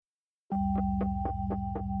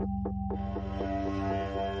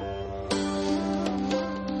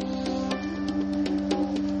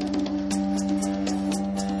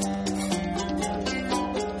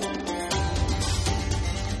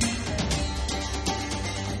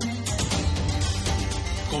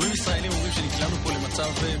הורים ישראלים אומרים שנקלענו פה למצב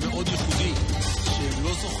מאוד ייחודי, שהם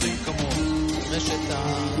לא זוכרים כמוהו. רשת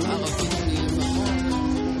הערבית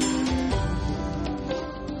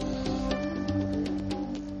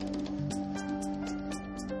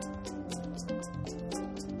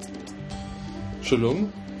שלום,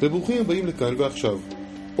 וברוכים הבאים לכאן ועכשיו,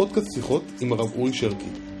 פודקאסט שיחות עם הרב אורי שרקי.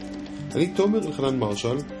 אני תומר אלחנן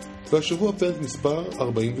מרשל, והשבוע פרק מספר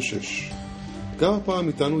 46. גם הפעם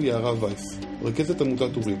איתנו היא הרב וייס, רכזת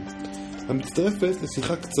עמותת אורי, המצטרפת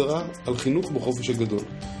לשיחה קצרה על חינוך בחופש הגדול.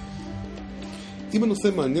 אם הנושא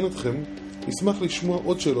מעניין אתכם, נשמח לשמוע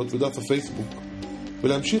עוד שאלות בדף הפייסבוק,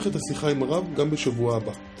 ולהמשיך את השיחה עם הרב גם בשבוע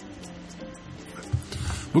הבא.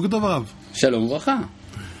 בוקר טוב הרב. שלום וברכה.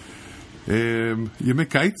 ימי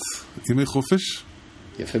קיץ, ימי חופש.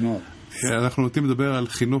 יפה מאוד. אנחנו נוטים לדבר על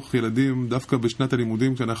חינוך ילדים דווקא בשנת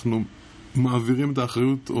הלימודים, כשאנחנו מעבירים את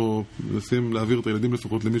האחריות או מנסים להעביר את הילדים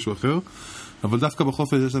לפחות למישהו אחר, אבל דווקא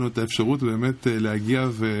בחופש יש לנו את האפשרות באמת להגיע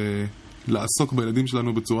ולעסוק בילדים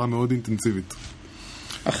שלנו בצורה מאוד אינטנסיבית.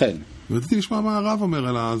 אכן. ורציתי לשמוע מה הרב אומר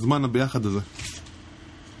על הזמן הביחד הזה.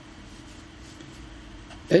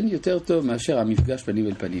 אין יותר טוב מאשר המפגש פנים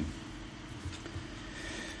אל פנים.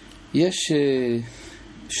 יש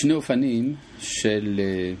שני אופנים של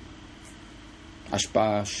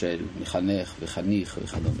השפעה של מחנך וחניך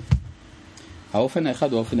וכדומה. האופן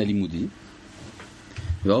האחד הוא האופן הלימודי,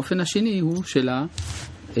 והאופן השני הוא של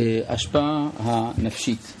ההשפעה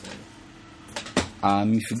הנפשית.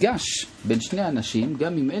 המפגש בין שני אנשים,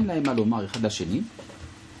 גם אם אין להם מה לומר אחד לשני,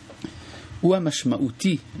 הוא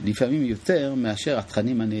המשמעותי לפעמים יותר מאשר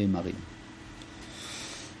התכנים הנאמרים.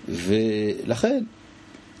 ולכן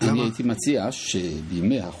אני הייתי מציע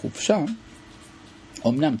שבימי החופשה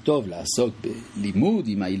אמנם טוב לעסוק בלימוד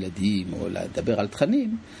עם הילדים או לדבר על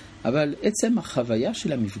תכנים, אבל עצם החוויה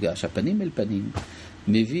של המפגש, הפנים אל פנים,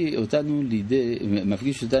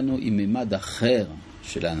 מפגיש אותנו עם ממד אחר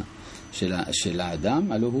של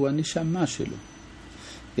האדם, הלא הוא הנשמה שלו.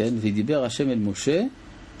 כן? ודיבר השם אל משה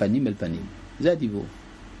פנים אל פנים. זה הדיבור.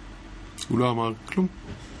 הוא לא אמר כלום?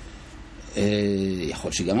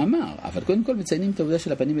 יכול שגם אמר, אבל קודם כל מציינים את העובדה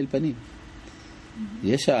של הפנים אל פנים.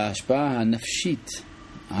 יש ההשפעה הנפשית,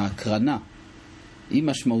 ההקרנה, היא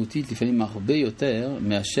משמעותית לפעמים הרבה יותר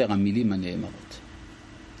מאשר המילים הנאמרות.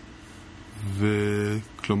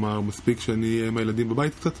 וכלומר, מספיק שאני אהיה עם הילדים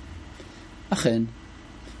בבית קצת? אכן.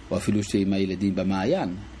 או אפילו שתהיה עם הילדים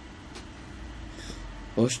במעיין.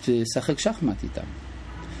 או שתשחק שחמט איתם.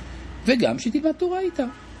 וגם שתלמד תורה איתם.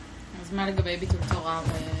 אז מה לגבי ביטול תורה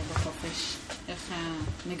בחופש? איך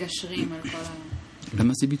מגשרים על כל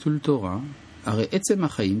למה זה ביטול תורה? הרי עצם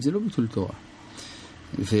החיים זה לא ביטול תורה.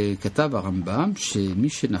 וכתב הרמב"ם שמי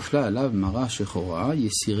שנפלה עליו מראה שחורה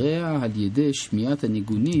יסיריה על ידי שמיעת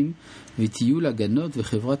הניגונים וטיול הגנות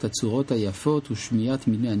וחברת הצורות היפות ושמיעת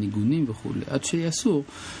מיני הניגונים וכו', עד שיסור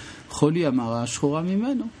חולי המראה השחורה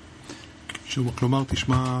ממנו. כלומר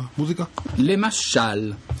תשמע מוזיקה?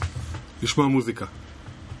 למשל. תשמע מוזיקה.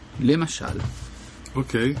 למשל.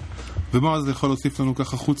 אוקיי. ומה זה יכול להוסיף לנו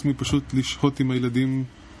ככה חוץ מפשוט לשהות עם הילדים?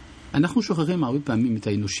 אנחנו שוכחים הרבה פעמים את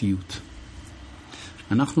האנושיות.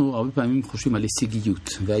 אנחנו הרבה פעמים חושבים על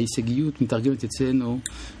הישגיות, וההישגיות מתרגמת אצלנו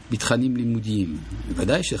בתכנים לימודיים.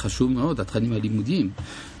 ודאי שחשוב מאוד התכנים הלימודיים,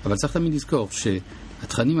 אבל צריך תמיד לזכור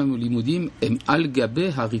שהתכנים הלימודיים הם על גבי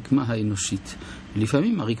הרקמה האנושית.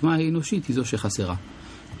 לפעמים הרקמה האנושית היא זו שחסרה,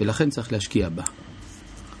 ולכן צריך להשקיע בה.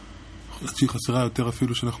 שהיא חסרה יותר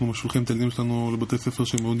אפילו שאנחנו משולחים את הילדים שלנו לבתי ספר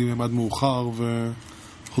שהם עומדים עד מאוחר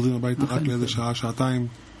וחוזרים הביתה רק לאיזה שעה, שעתיים.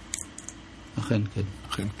 אכן כן.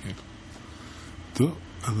 אכן כן. טוב,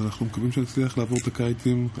 אז אנחנו מקווים שנצליח לעבור את הקיץ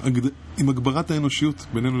עם הגברת האנושיות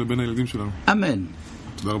בינינו לבין הילדים שלנו. אמן.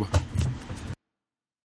 תודה רבה.